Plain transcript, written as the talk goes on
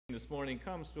This morning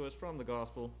comes to us from the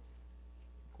Gospel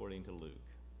according to Luke,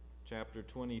 chapter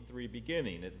 23,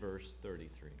 beginning at verse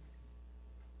 33.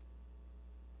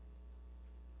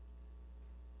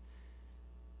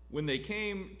 When they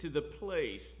came to the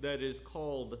place that is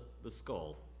called the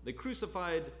Skull, they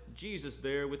crucified Jesus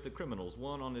there with the criminals,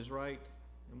 one on his right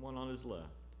and one on his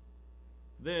left.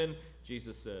 Then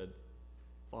Jesus said,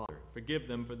 "Father, forgive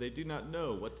them, for they do not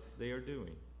know what they are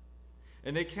doing."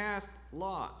 And they cast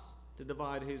lots to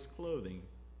divide his clothing.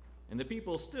 And the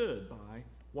people stood by,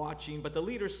 watching, but the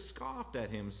leaders scoffed at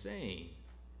him, saying,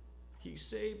 "He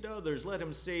saved others, let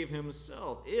him save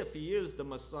himself, if he is the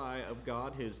Messiah of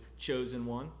God, his chosen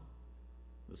one."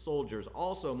 The soldiers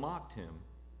also mocked him,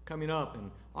 coming up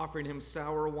and offering him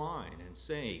sour wine, and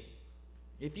saying,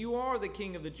 "If you are the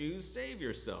King of the Jews, save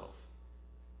yourself."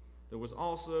 There was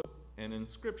also an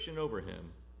inscription over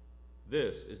him,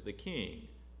 "This is the King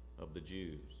of the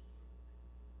Jews."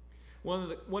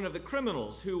 One of the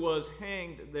criminals who was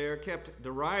hanged there kept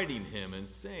deriding him and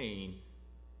saying,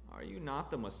 "Are you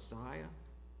not the Messiah?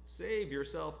 Save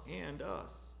yourself and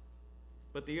us."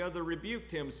 But the other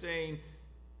rebuked him, saying,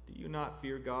 "Do you not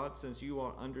fear God, since you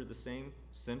are under the same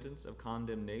sentence of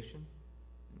condemnation?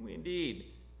 We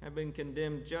indeed have been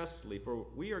condemned justly, for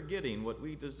we are getting what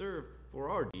we deserve for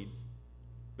our deeds.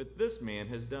 But this man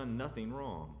has done nothing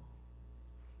wrong."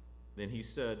 Then he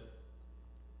said,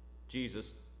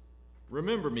 "Jesus,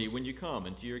 remember me when you come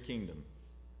into your kingdom."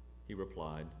 He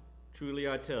replied, "Truly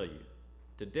I tell you,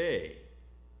 today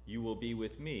you will be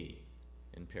with me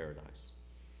in paradise."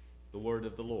 The word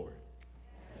of the Lord.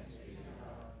 Thanks be to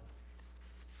God.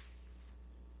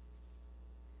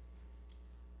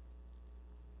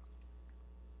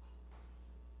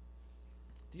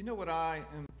 Do you know what I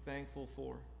am thankful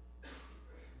for?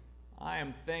 I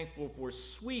am thankful for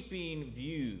sweeping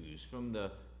views from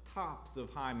the tops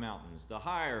of high mountains. The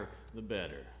higher, the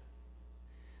better.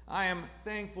 I am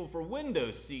thankful for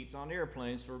window seats on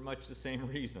airplanes for much the same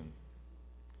reason.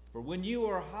 For when you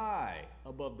are high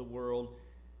above the world,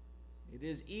 it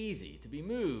is easy to be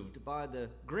moved by the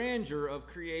grandeur of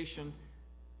creation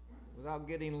without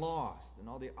getting lost in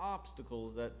all the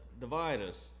obstacles that divide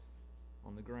us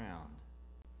on the ground.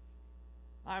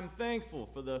 I'm thankful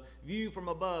for the view from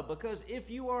above, because if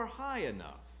you are high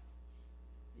enough,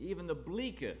 even the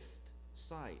bleakest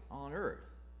sight on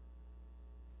earth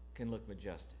can look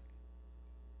majestic.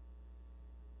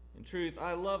 In truth,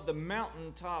 I love the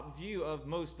mountaintop view of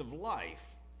most of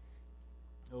life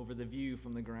over the view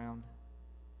from the ground.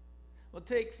 Well,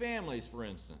 take families, for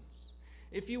instance.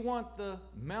 If you want the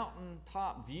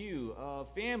mountaintop view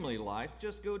of family life,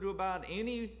 just go to about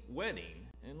any wedding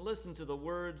and listen to the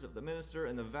words of the minister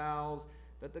and the vows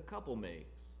that the couple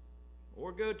makes.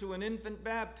 Or go to an infant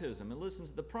baptism and listen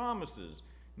to the promises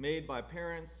made by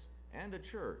parents and a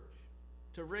church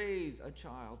to raise a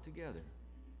child together.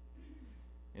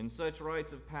 In such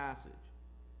rites of passage,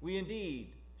 we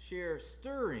indeed share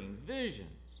stirring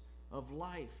visions of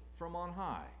life from on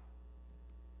high.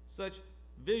 Such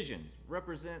visions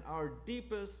represent our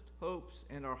deepest hopes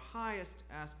and our highest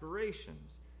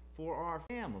aspirations for our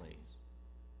families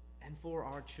and for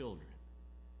our children.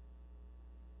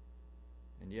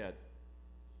 And yet,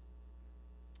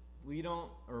 we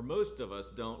don't, or most of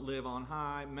us don't, live on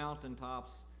high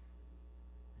mountaintops.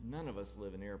 None of us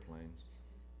live in airplanes.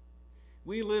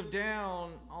 We live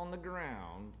down on the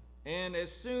ground, and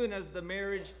as soon as the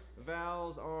marriage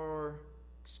vows are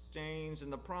exchanged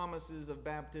and the promises of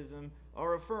baptism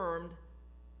are affirmed,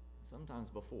 sometimes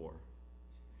before,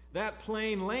 that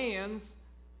plane lands,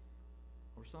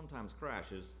 or sometimes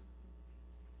crashes,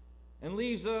 and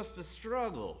leaves us to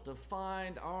struggle to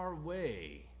find our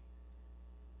way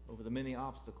over the many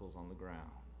obstacles on the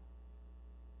ground.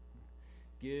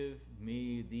 Give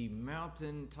me the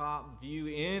mountaintop view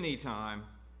anytime.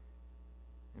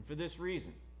 And for this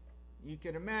reason, you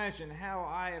can imagine how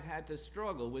I have had to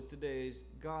struggle with today's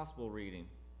gospel reading.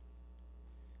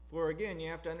 For again, you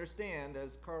have to understand,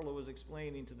 as Carla was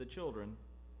explaining to the children,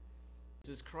 this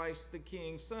is Christ the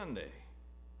King Sunday.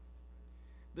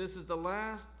 This is the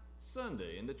last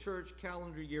Sunday in the church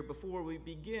calendar year before we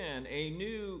begin a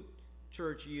new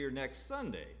church year next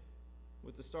Sunday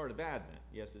with the start of Advent.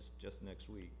 Yes, it's just next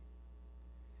week.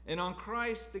 And on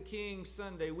Christ the King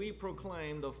Sunday, we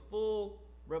proclaim the full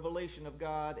revelation of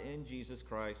God in Jesus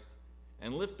Christ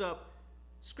and lift up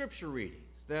scripture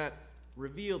readings that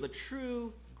reveal the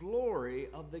true glory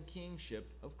of the kingship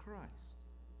of Christ.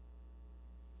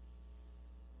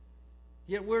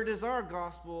 Yet where does our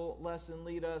gospel lesson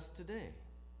lead us today?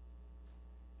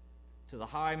 To the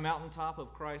high mountaintop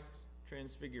of Christ's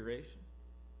transfiguration?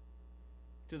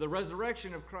 to the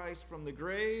resurrection of Christ from the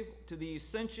grave, to the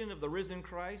ascension of the risen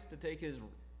Christ to take his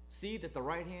seat at the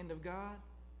right hand of God?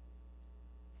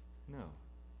 No.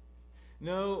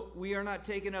 No, we are not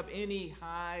taking up any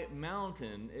high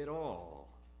mountain at all.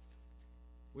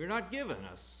 We're not given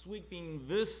a sweeping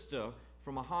vista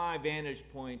from a high vantage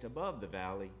point above the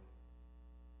valley.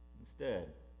 Instead,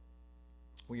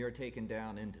 we are taken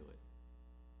down into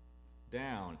it,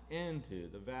 down into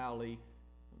the valley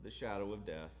of the shadow of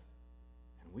death,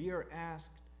 and we are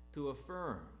asked to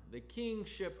affirm the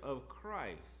kingship of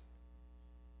Christ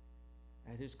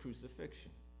at his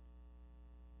crucifixion.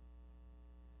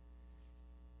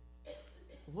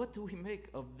 What do we make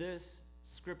of this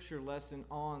scripture lesson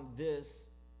on this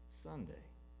Sunday?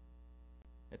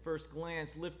 At first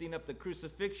glance, lifting up the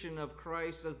crucifixion of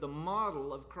Christ as the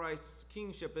model of Christ's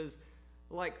kingship is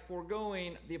like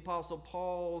foregoing the Apostle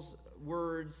Paul's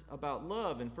words about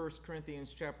love in 1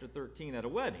 Corinthians chapter 13 at a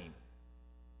wedding,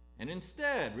 and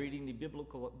instead reading the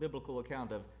biblical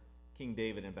account of King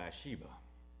David and Bathsheba.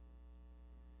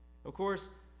 Of course,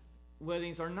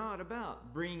 weddings are not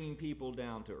about bringing people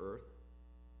down to earth,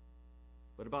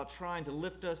 but about trying to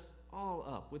lift us all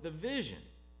up with a vision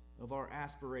of our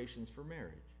aspirations for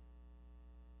marriage.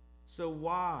 So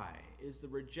why is the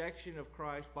rejection of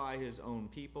Christ by his own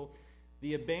people,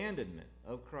 the abandonment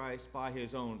of Christ by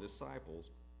his own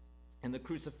disciples, and the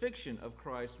crucifixion of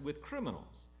Christ with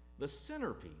criminals the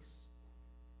centerpiece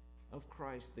of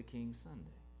Christ the King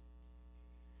Sunday?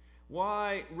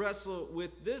 Why wrestle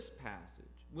with this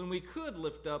passage when we could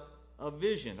lift up a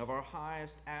vision of our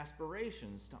highest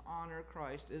aspirations to honor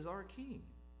Christ as our King?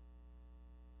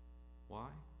 Why?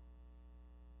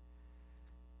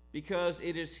 Because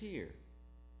it is here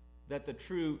that the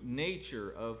true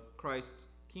nature of Christ's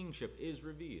kingship is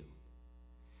revealed.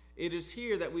 It is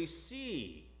here that we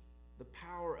see the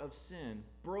power of sin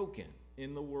broken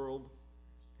in the world,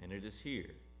 and it is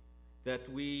here that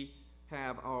we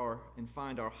have and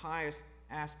find our highest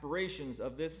aspirations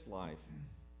of this life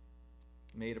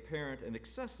made apparent and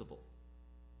accessible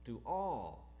to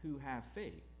all who have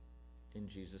faith in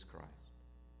Jesus Christ.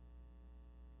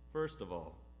 First of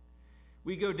all,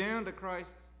 we go down to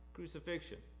Christ's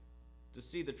crucifixion to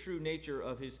see the true nature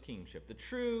of his kingship, the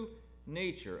true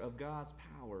nature of God's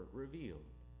power revealed.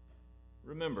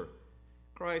 Remember,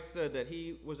 Christ said that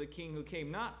he was a king who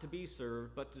came not to be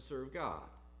served, but to serve God.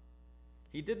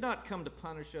 He did not come to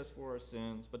punish us for our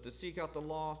sins, but to seek out the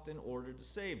lost in order to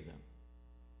save them.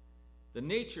 The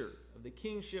nature of the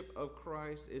kingship of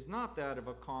Christ is not that of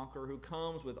a conqueror who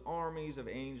comes with armies of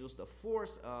angels to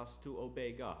force us to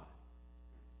obey God.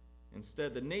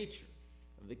 Instead, the nature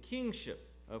of the kingship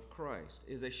of Christ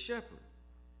is a shepherd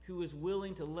who is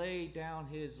willing to lay down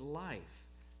his life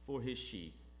for his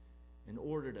sheep in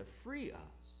order to free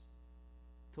us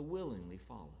to willingly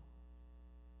follow.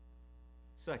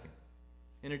 Second,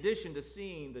 in addition to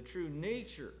seeing the true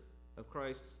nature of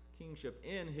Christ's kingship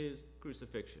in his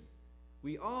crucifixion,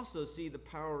 we also see the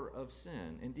power of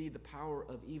sin, indeed the power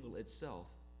of evil itself,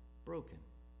 broken.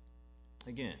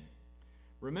 Again,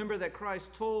 remember that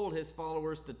Christ told his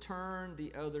followers to turn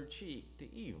the other cheek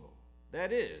to evil.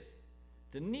 That is,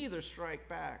 to neither strike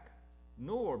back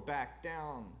nor back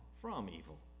down from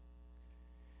evil.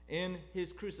 In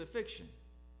his crucifixion,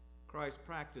 Christ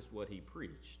practiced what he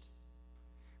preached.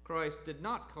 Christ did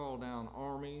not call down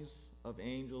armies of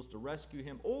angels to rescue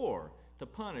him or to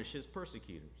punish his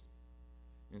persecutors.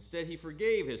 Instead, he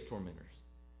forgave his tormentors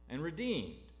and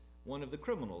redeemed one of the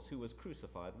criminals who was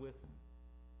crucified with him.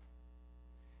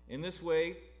 In this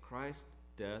way, Christ's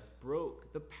death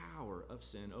broke the power of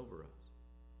sin over us.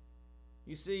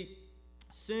 You see,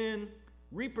 sin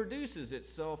reproduces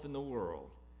itself in the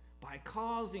world by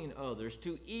causing others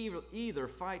to either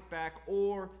fight back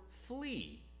or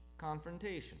flee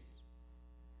confrontations.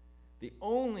 The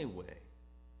only way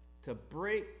to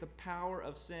break the power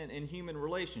of sin in human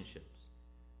relationships,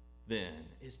 then,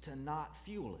 is to not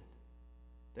fuel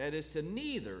it. That is, to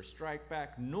neither strike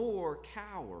back nor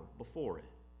cower before it.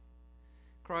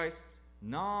 Christ's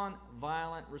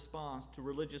non-violent response to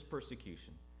religious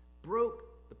persecution broke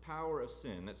the power of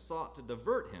sin that sought to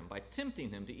divert him by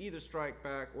tempting him to either strike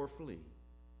back or flee.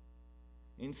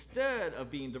 Instead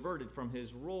of being diverted from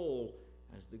his role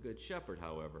as the Good Shepherd,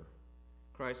 however,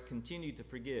 Christ continued to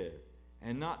forgive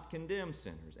and not condemn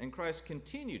sinners, and Christ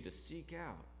continued to seek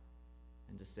out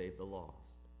and to save the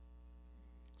lost.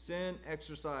 Sin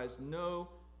exercised no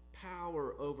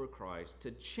power over Christ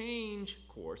to change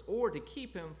course or to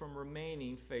keep him from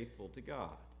remaining faithful to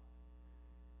God.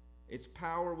 Its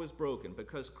power was broken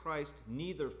because Christ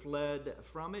neither fled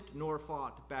from it nor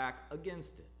fought back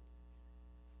against it.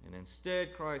 And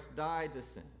instead, Christ died to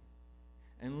sin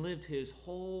and lived his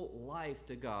whole life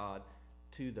to God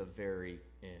to the very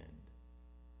end.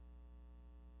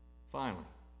 Finally,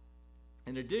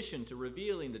 in addition to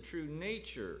revealing the true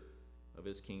nature of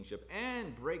his kingship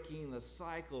and breaking the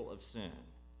cycle of sin,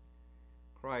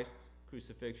 Christ's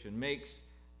crucifixion makes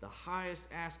the highest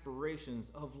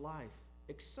aspirations of life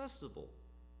accessible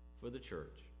for the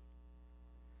church.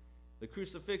 The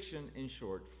crucifixion, in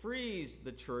short, frees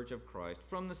the church of Christ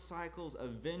from the cycles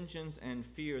of vengeance and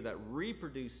fear that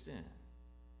reproduce sin,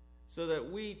 so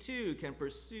that we too can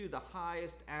pursue the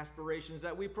highest aspirations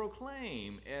that we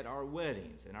proclaim at our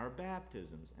weddings and our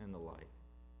baptisms and the like.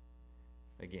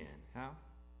 Again, how?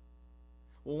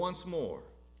 Well, once more,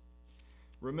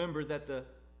 remember that the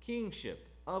kingship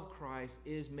of Christ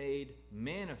is made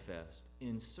manifest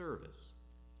in service.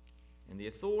 And the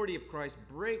authority of Christ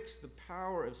breaks the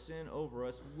power of sin over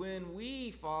us when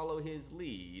we follow his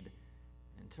lead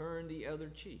and turn the other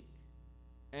cheek,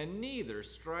 and neither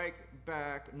strike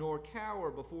back nor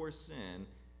cower before sin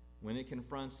when it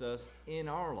confronts us in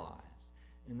our lives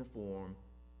in the form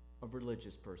of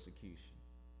religious persecution.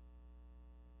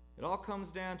 It all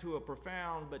comes down to a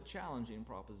profound but challenging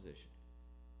proposition.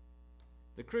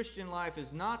 The Christian life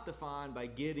is not defined by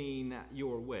getting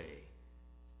your way.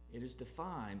 It is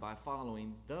defined by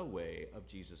following the way of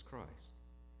Jesus Christ.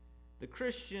 The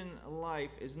Christian life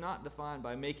is not defined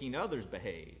by making others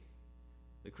behave.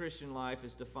 The Christian life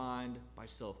is defined by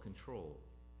self-control.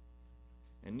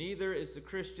 And neither is the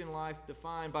Christian life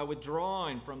defined by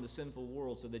withdrawing from the sinful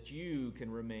world so that you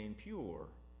can remain pure.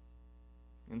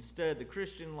 Instead, the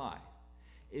Christian life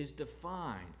is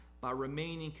defined by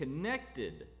remaining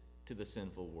connected to the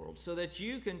sinful world so that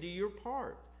you can do your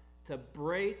part to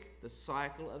break the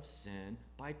cycle of sin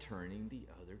by turning the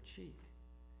other cheek.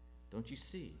 Don't you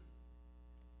see?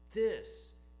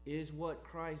 This is what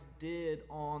Christ did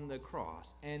on the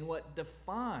cross and what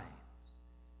defines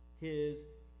his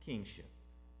kingship.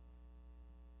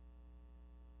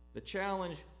 The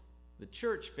challenge the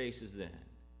church faces then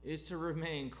is to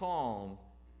remain calm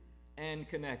and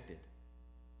connected.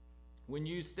 When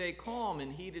you stay calm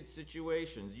in heated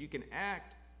situations, you can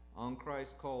act on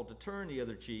Christ's call to turn the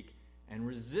other cheek and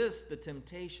resist the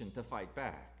temptation to fight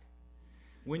back.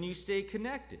 When you stay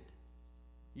connected,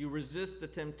 you resist the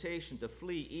temptation to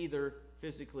flee either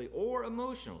physically or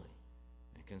emotionally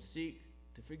and can seek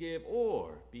to forgive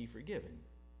or be forgiven,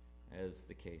 as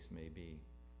the case may be.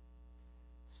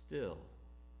 Still,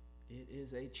 it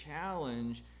is a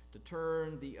challenge to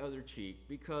turn the other cheek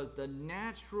because the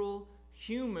natural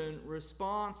human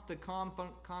response to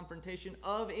confrontation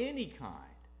of any kind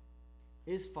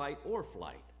is fight or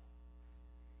flight.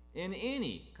 In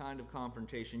any kind of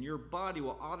confrontation, your body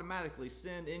will automatically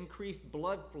send increased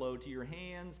blood flow to your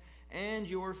hands and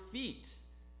your feet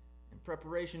in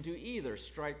preparation to either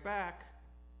strike back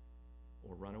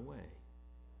or run away.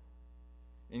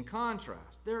 In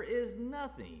contrast, there is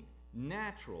nothing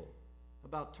natural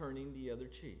about turning the other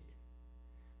cheek.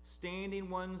 Standing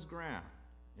one's ground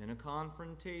in a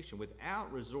confrontation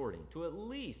without resorting to at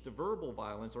least verbal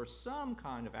violence or some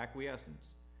kind of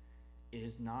acquiescence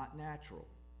is not natural.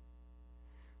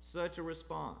 Such a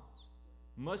response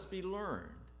must be learned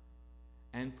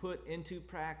and put into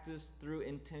practice through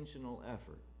intentional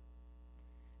effort.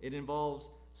 It involves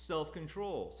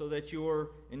self-control so that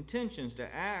your intentions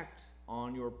to act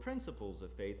on your principles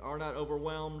of faith are not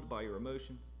overwhelmed by your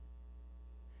emotions.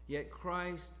 Yet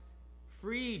Christ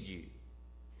freed you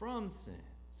from sin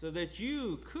so that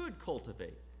you could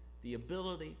cultivate the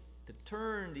ability to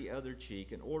turn the other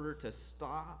cheek in order to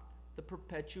stop the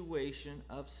perpetuation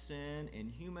of sin in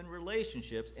human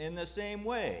relationships in the same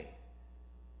way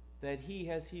that he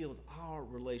has healed our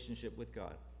relationship with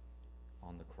God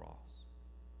on the cross.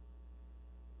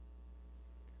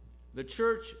 The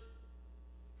Church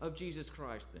of Jesus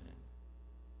Christ, then,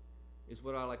 is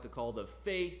what I like to call the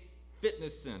Faith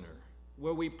Fitness Center,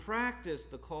 where we practice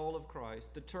the call of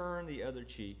Christ to turn the other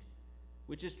cheek,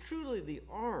 which is truly the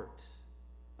art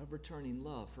of returning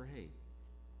love for hate.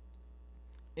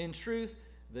 In truth,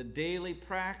 the daily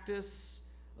practice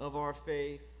of our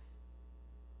faith,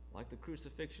 like the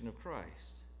crucifixion of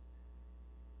Christ,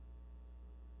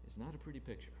 is not a pretty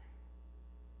picture.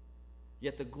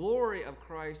 Yet the glory of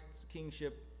Christ's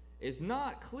kingship is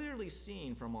not clearly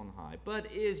seen from on high,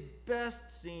 but is best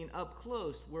seen up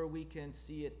close where we can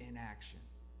see it in action.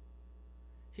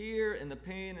 Here in the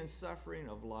pain and suffering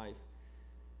of life,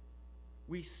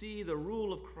 we see the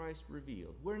rule of Christ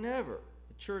revealed. Whenever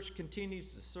the church continues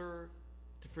to serve,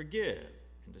 to forgive,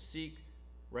 and to seek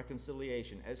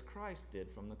reconciliation, as Christ did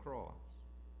from the cross.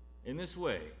 In this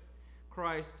way,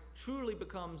 Christ truly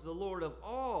becomes the Lord of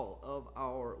all of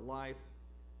our life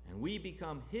And we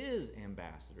become his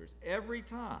ambassadors every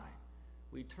time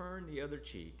we turn the other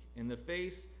cheek in the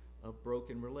face of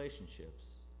broken relationships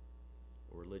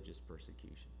or religious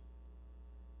persecution.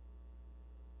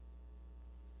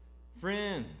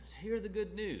 Friends, hear the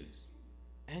good news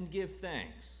and give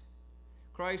thanks.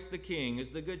 Christ the King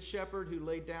is the good shepherd who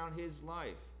laid down his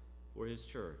life for his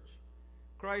church.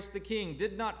 Christ the King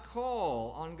did not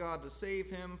call on God to save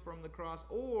him from the cross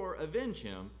or avenge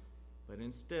him, but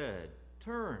instead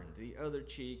turned the other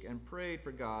cheek and prayed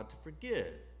for God to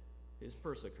forgive his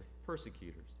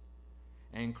persecutors.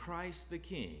 And Christ the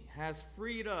King has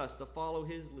freed us to follow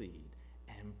his lead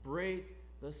and break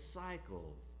the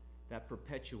cycles that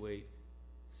perpetuate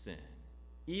sin.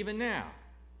 Even now,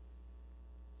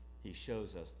 he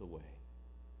shows us the way.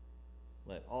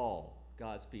 Let all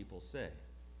God's people say,